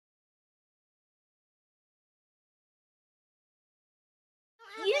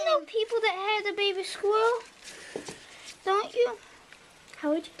the people that had the baby squirrel? Don't you? How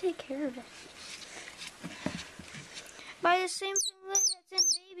would you take care of it? By the same thing that's in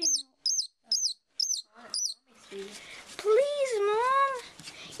baby milk. Please, Mom.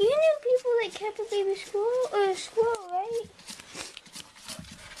 You knew people that kept a baby squirrel, right?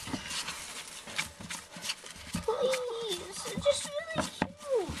 Please, it's just really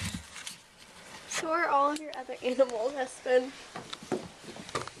cute. So are all of your other animals, Aspen.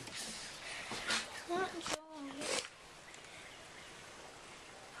 Not Joey.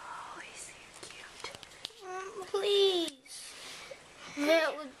 Oh, he's so cute. Please.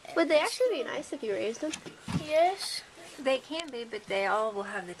 Would they actually be nice if you raised them? Yes. They can be, but they all will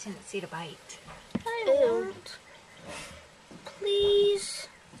have the tendency to bite. I won't. Please.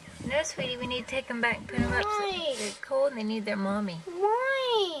 No, sweetie, we need to take them back and put them up. Why? They're cold and they need their mommy.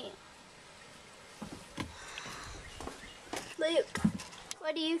 Why? Luke,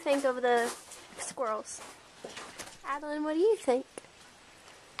 what do you think of the squirrels? Adeline, what do you think?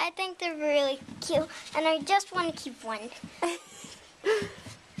 I think they're really cute, and I just want to keep one.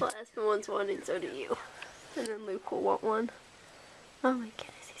 Well, Aspen wants one, and so do you. And then Luke will want one. Oh my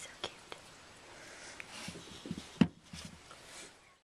goodness, he's so cute.